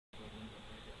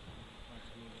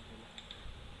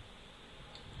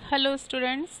Hello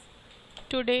students,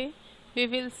 today we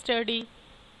will study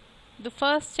the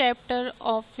first chapter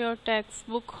of your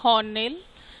textbook Hornbill,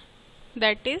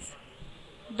 that is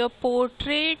the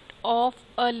portrait of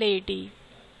a lady.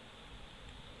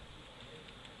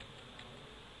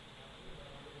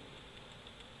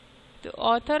 The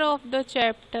author of the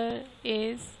chapter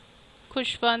is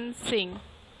Khushwant Singh.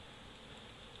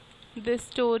 The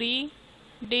story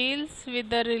deals with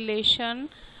the relation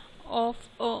of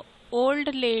an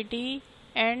old lady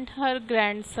and her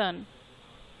grandson.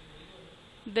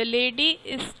 The lady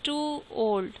is too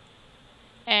old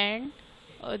and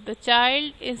the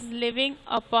child is living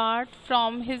apart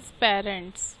from his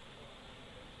parents.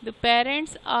 The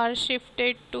parents are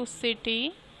shifted to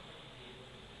city.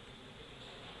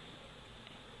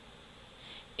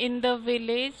 In the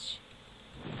village,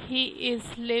 he is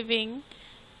living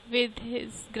with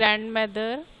his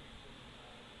grandmother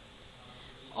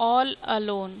all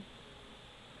alone.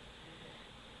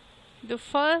 The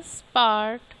first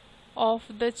part of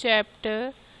the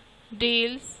chapter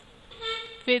deals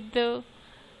with the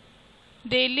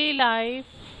daily life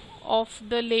of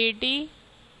the lady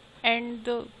and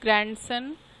the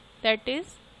grandson, that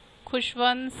is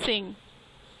Khushwant Singh.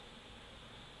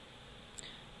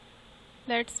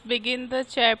 Let's begin the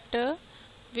chapter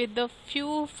with a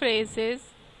few phrases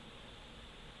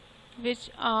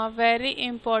which are very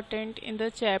important in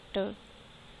the chapter.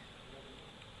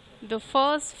 The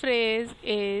first phrase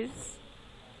is,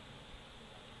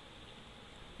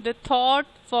 the thought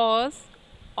was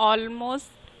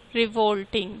almost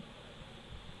revolting.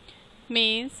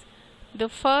 Means the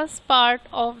first part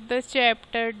of the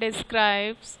chapter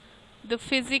describes the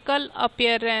physical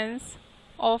appearance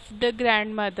of the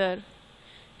grandmother.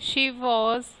 She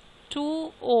was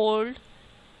too old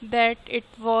that it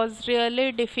was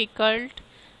really difficult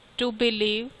to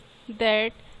believe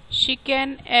that she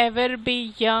can ever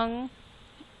be young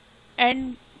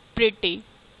and pretty.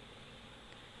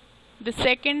 The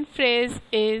second phrase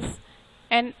is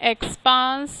an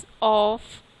expanse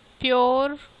of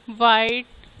pure white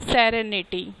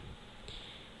serenity.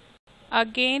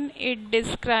 Again, it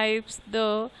describes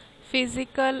the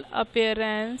physical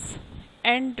appearance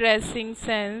and dressing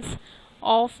sense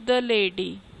of the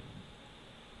lady.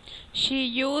 She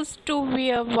used to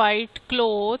wear white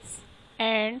clothes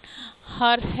and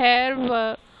her hair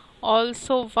were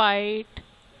also white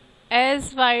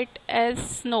as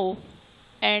snow,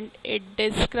 and it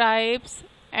describes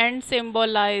and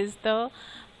symbolizes the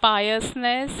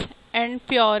piousness and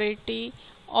purity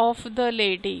of the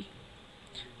lady.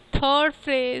 Third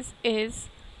phrase is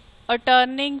a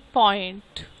turning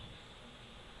point.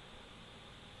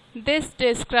 This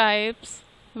describes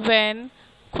when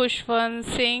Khushwant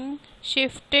Singh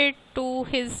shifted to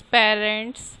his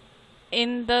parents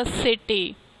in the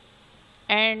city,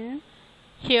 and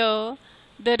here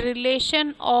the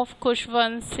relation of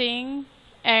Khushwant Singh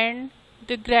and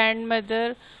the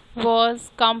grandmother was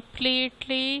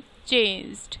completely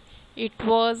changed. It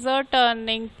was a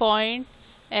turning point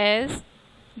as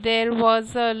there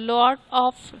was a lot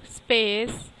of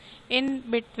space in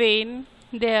between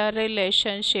their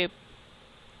relationship.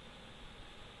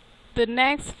 The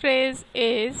next phrase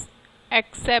is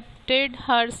accepted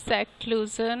her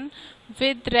seclusion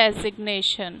with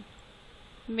resignation.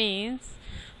 Means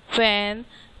when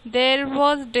there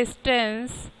was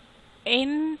distance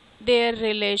in their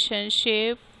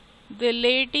relationship, the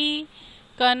lady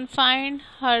confined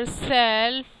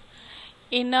herself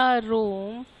in a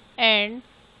room and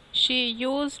she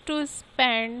used to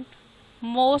spend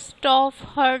most of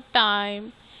her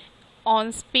time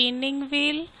on spinning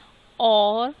wheel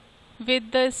or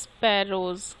with the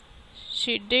sparrows.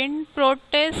 She didn't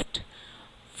protest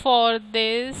for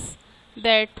this,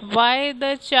 that why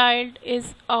the child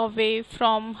is away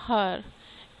from her,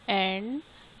 and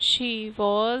she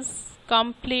was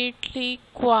completely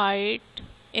quiet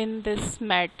in this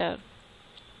matter.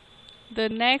 The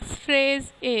next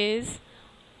phrase is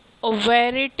a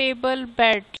veritable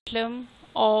bedlam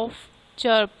of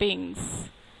chirpings.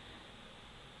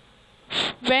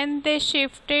 When they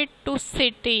shifted to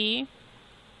city,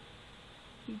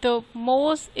 the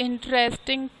most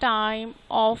interesting time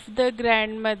of the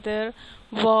grandmother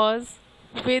was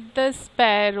with the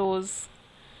sparrows.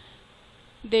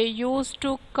 They used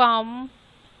to come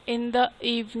in the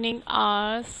evening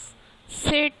hours,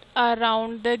 sit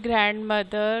around the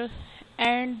grandmother,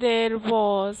 and there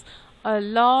was a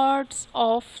lots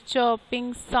of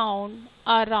chirping sound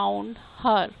around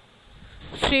her.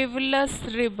 Frivolous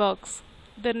remarks.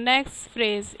 The next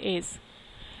phrase is,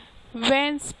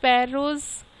 when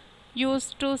sparrows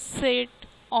used to sit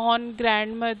on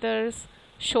grandmother's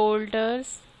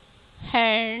shoulders,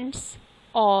 hands,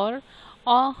 or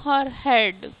on her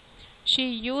head. She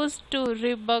used to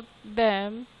rebuke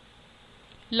them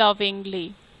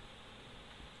lovingly.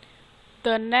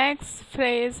 The next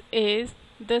phrase is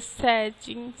the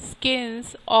sagging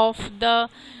skins of the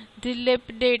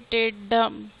dilapidated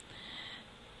dumb.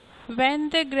 When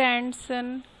the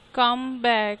grandson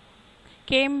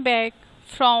came back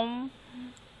from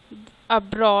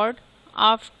abroad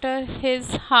after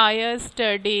his higher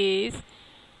studies,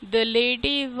 the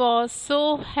lady was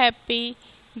so happy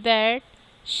that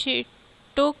she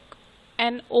took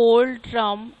an old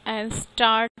drum and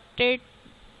started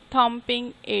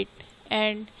thumping it,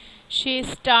 and she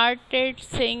started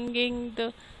singing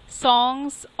the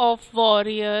songs of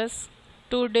warriors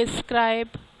to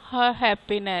describe her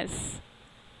happiness.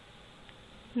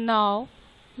 Now,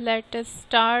 let us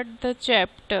start the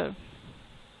chapter.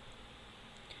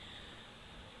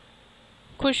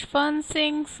 Khushwant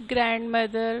Singh's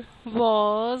grandmother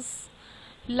was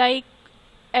like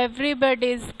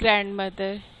everybody's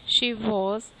grandmother. She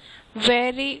was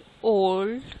very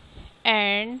old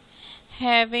and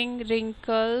having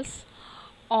wrinkles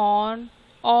on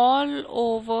all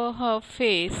over her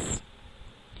face.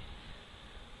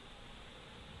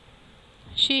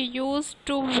 She used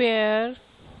to wear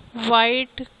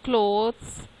white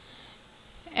clothes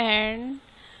and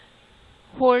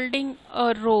holding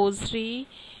a rosary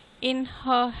in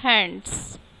her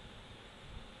hands.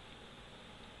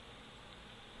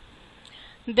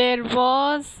 There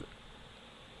was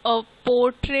a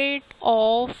portrait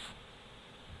of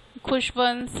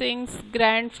Khushwant Singh's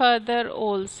grandfather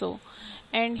also,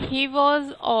 and he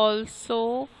was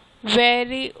also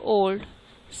very old.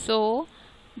 So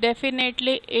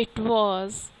definitely it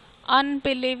was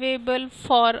unbelievable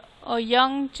for a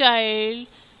young child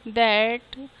that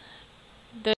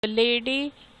the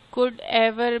lady could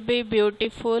ever be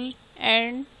beautiful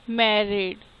and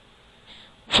married.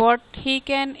 What he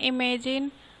can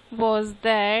imagine was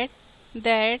that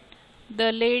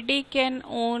the lady can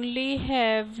only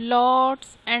have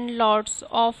lots and lots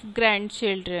of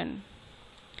grandchildren.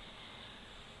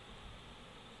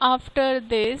 After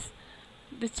this,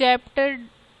 the chapter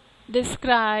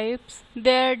describes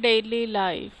their daily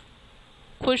life.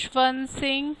 Khushwant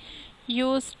Singh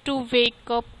used to wake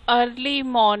up early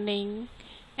morning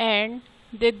and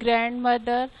the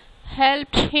grandmother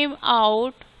helped him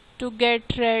out to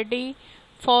get ready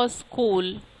for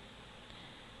school.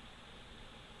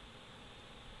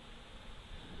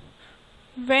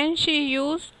 When she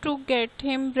used to get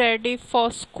him ready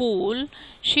for school,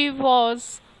 she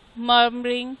was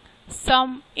murmuring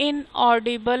some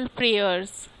inaudible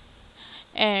prayers,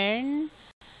 and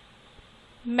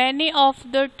many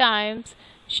of the times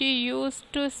she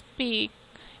used to speak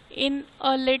in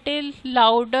a little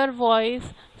louder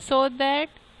voice so that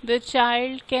the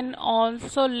child can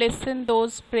also listen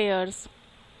those prayers.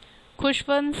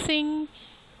 Khushwant Singh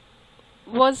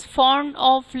was fond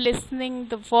of listening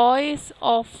the voice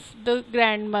of the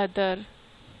grandmother,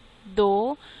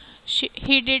 though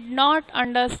he did not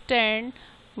understand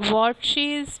what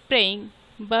she is praying,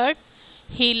 but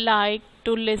he liked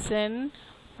to listen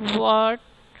what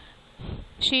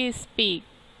she speaks.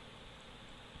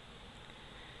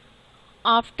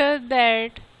 After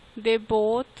that, they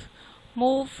both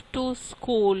moved to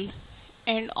school,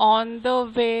 and on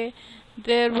the way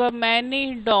there were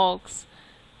many dogs.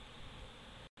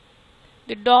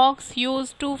 The dogs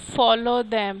used to follow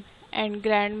them, and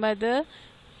grandmother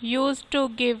used to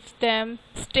give them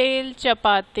stale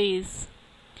chapatis.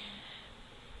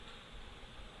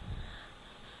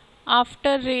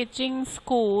 After reaching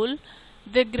school,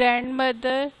 the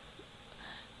grandmother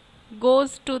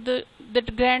goes to the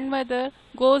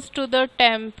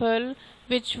temple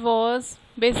which was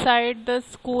beside the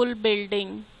school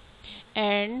building,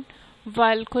 and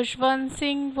while Khushwant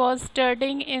Singh was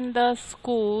studying in the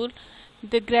school,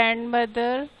 the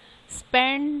grandmother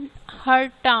spent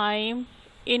her time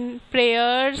in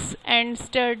prayers and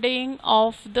studying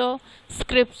of the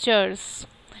scriptures,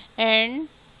 and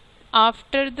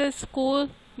after the school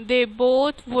they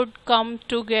both would come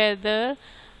together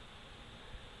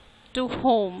to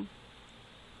home.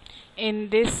 In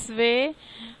this way,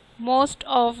 most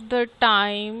of the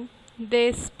time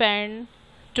they spend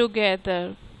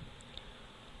together.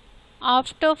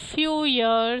 After few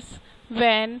years,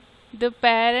 when the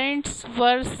parents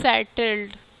were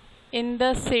settled in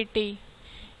the city,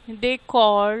 they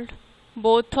called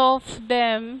both of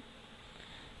them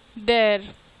there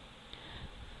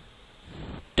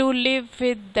to live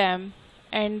with them,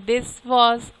 and this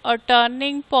was a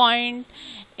turning point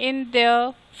in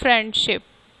their friendship.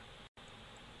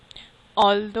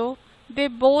 Although they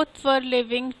both were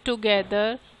living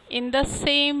together in the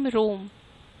same room,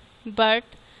 but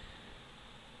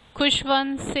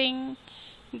Khushwant Singh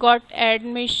got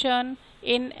admission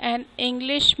in an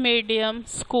English medium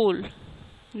school.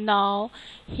 Now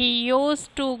he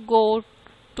used to go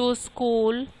to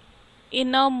school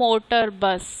in a motor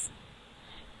bus,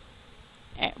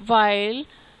 while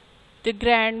the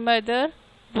grandmother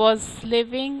was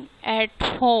living at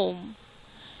home.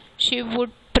 She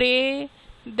would pray,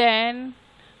 then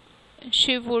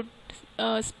she would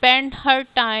spend her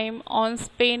time on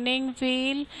spinning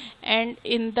wheel, and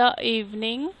in the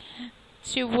evening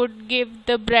she would give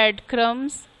the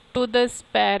breadcrumbs to the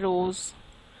sparrows.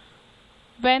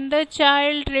 When the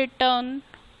child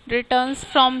returns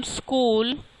from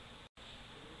school,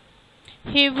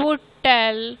 he would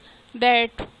tell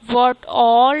that what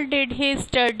all did he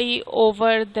study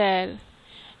over there.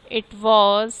 It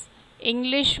was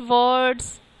English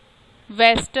words,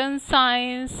 Western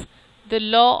science, the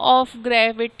law of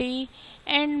gravity,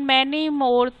 and many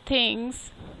more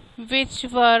things which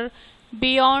were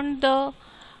beyond the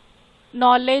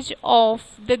knowledge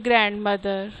of the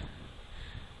grandmother.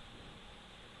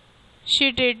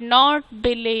 She did not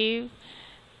believe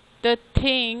the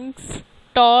things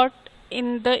taught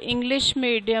in the English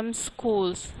medium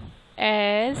schools,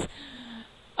 as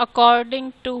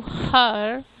according to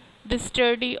her, the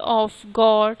study of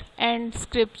God and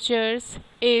scriptures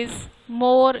is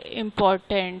more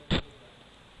important.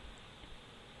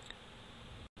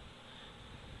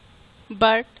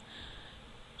 But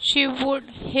she would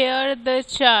hear the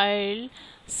child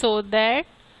so that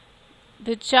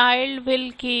the child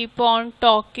will keep on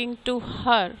talking to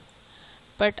her.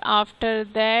 But after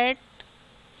that,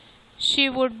 she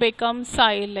would become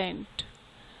silent.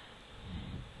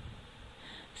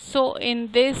 So,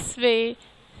 in this way,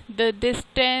 the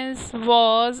distance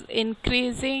was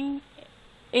increasing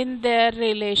in their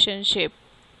relationship.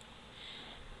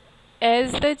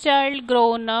 As the child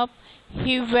grown up,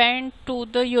 he went to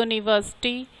the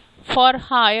university for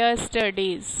higher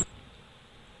studies.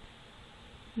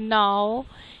 Now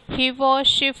he was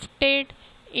shifted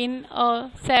in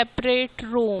a separate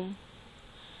room,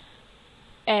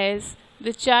 as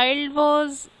the child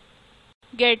was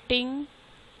getting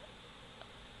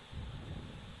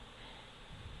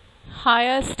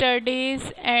higher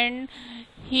studies and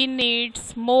he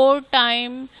needs more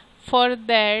time for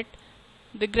that.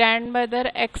 The grandmother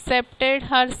accepted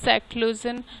her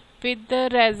seclusion with the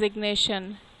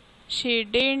resignation. She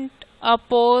didn't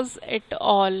oppose it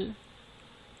all.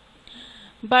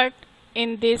 But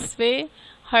in this way,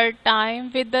 her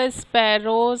time with the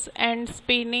sparrows and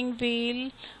spinning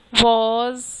wheel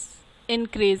was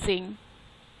increasing.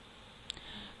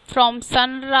 From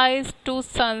sunrise to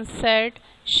sunset,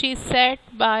 she sat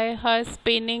by her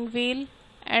spinning wheel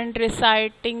and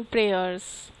reciting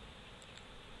prayers.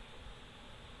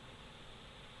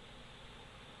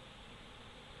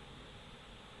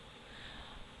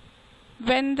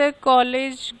 When the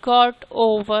college got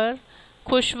over,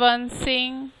 Khushwant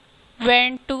Singh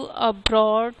went to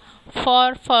abroad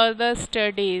for further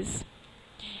studies,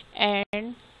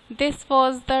 and this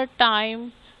was the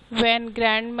time when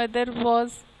grandmother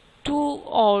was too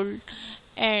old,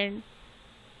 and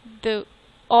the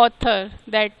author,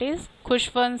 that is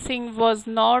Khushwant Singh, was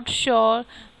not sure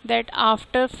that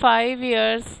after 5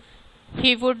 years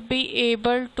he would be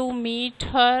able to meet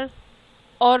her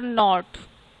or not.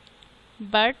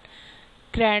 But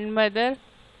grandmother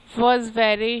was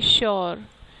very sure.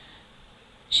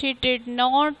 She did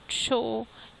not show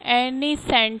any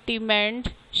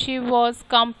sentiment. She was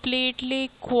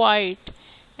completely quiet,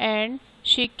 and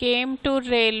she came to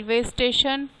railway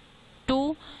station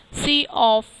to see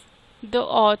off the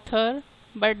author,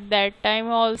 but that time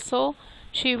also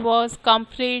she was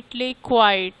completely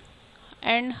quiet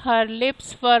and her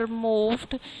lips were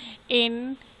moved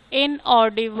in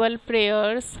inaudible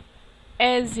prayers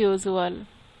as usual.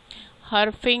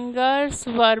 Her fingers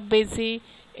were busy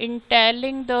in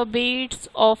telling the beads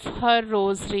of her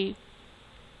rosary.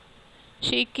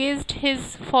 She kissed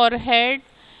his forehead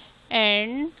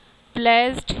and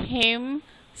blessed him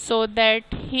so that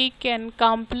he can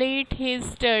complete his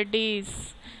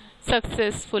studies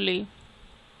successfully.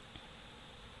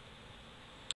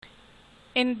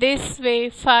 In this way,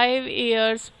 5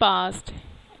 years passed,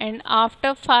 and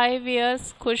after 5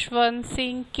 years, Khushwant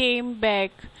Singh came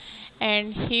back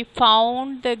and he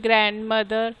found the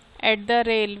grandmother at the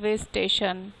railway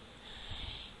station.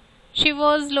 She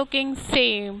was looking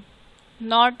same,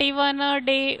 not even a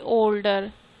day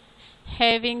older,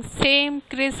 having same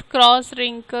criss-cross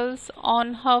wrinkles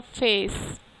on her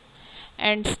face,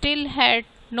 and still had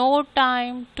no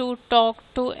time to talk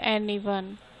to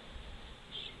anyone.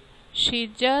 She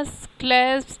just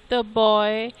clasped the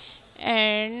boy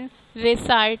and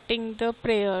reciting the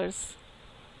prayers.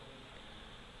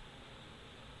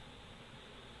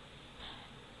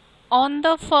 On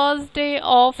the first day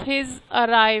of his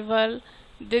arrival,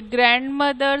 the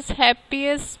grandmother's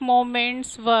happiest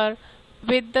moments were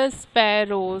with the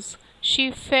sparrows.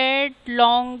 She fed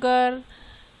longer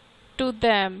to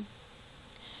them.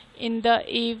 In the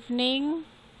evening,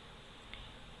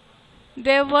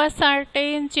 there were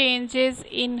certain changes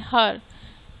in her.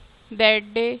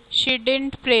 That day, she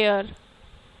didn't pray.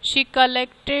 She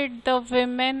collected the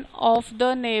women of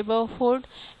the neighborhood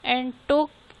and took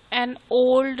an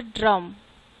old drum.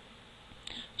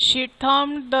 She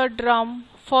thumped the drum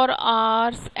for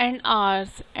hours and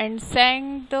hours and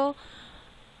sang the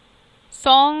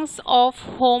songs of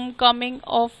homecoming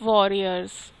of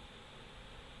warriors.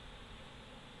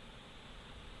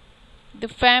 The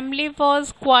family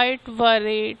was quite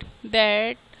worried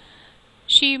that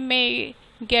she may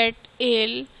get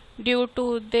ill due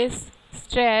to this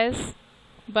stress,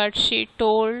 but she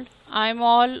told, "I'm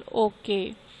all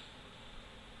okay."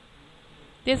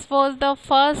 This was the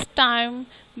first time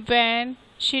when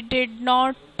she did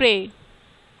not pray.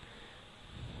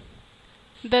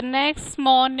 The next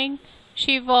morning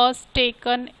she was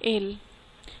taken ill.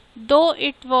 Though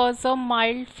it was a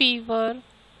mild fever,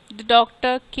 the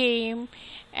doctor came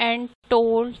and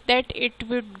told that it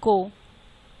would go.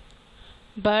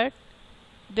 But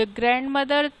the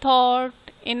grandmother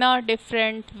thought in a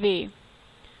different way.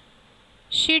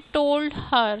 She told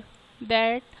her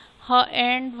that her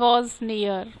end was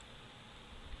near.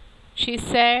 She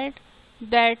said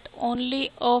that only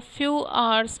a few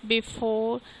hours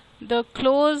before the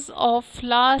close of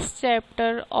last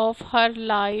chapter of her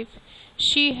life,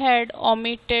 she had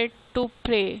omitted to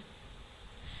pray.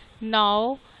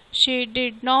 Now she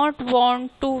did not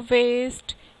want to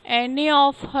waste any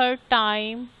of her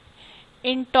time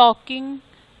in talking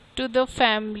to the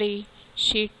family.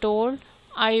 She told,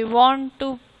 "I want to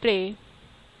pray."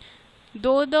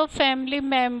 Though the family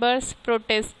members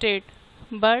protested,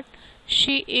 but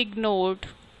she ignored.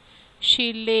 She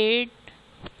laid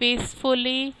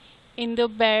peacefully in the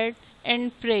bed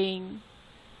and praying.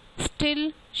 Still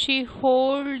she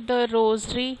held the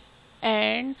rosary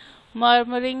and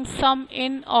murmuring some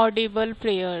inaudible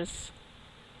prayers.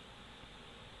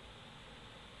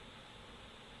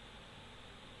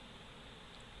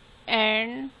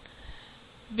 And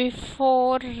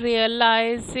before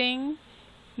realizing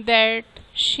that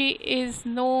she is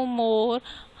no more,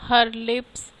 her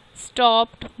lips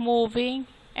stopped moving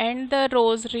and the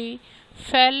rosary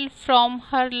fell from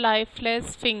her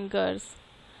lifeless fingers.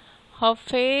 Her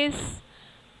face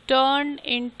turned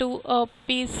into a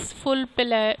peaceful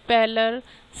pallor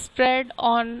spread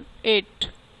on it.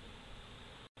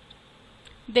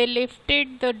 They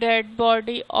lifted the dead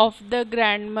body of the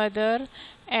grandmother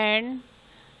and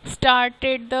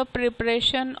started the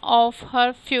preparation of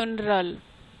her funeral.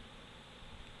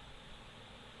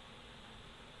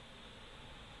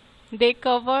 They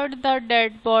covered the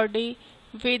dead body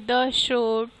with a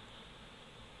shroud.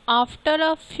 After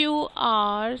a few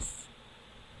hours,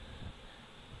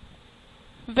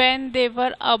 when they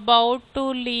were about to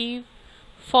leave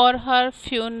for her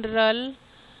funeral,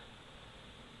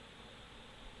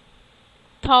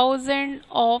 thousands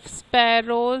of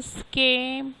sparrows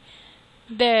came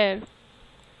there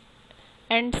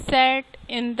and sat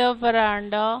in the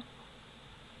veranda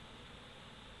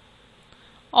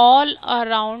all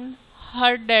around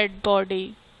her dead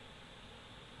body.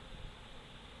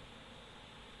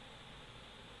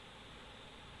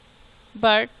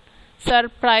 But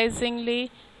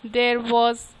surprisingly, there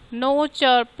was no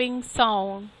chirping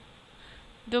sound.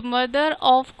 The mother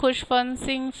of Khushwant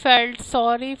Singh felt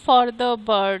sorry for the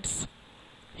birds.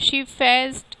 She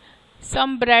fetched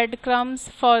some breadcrumbs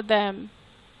for them.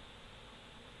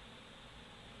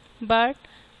 But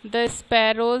the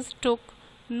sparrows took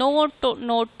no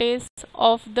notice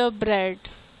of the bread.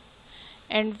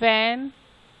 And when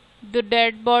the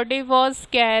dead body was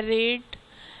carried,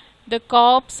 the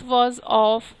corpse was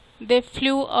off, they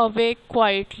flew away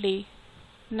quietly.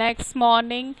 Next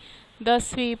morning, the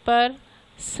sweeper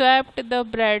swept the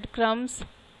breadcrumbs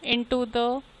into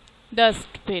the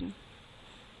dustbin.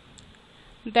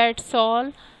 That's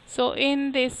all. So,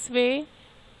 in this way,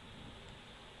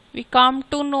 we come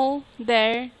to know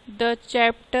that the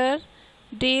chapter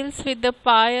deals with the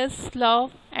pious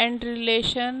love and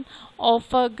relation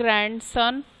of a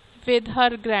grandson with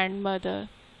her grandmother.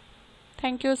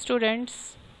 Thank you,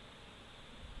 students.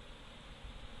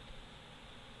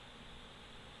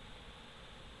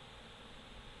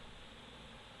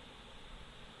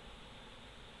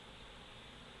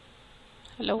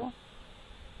 Hello.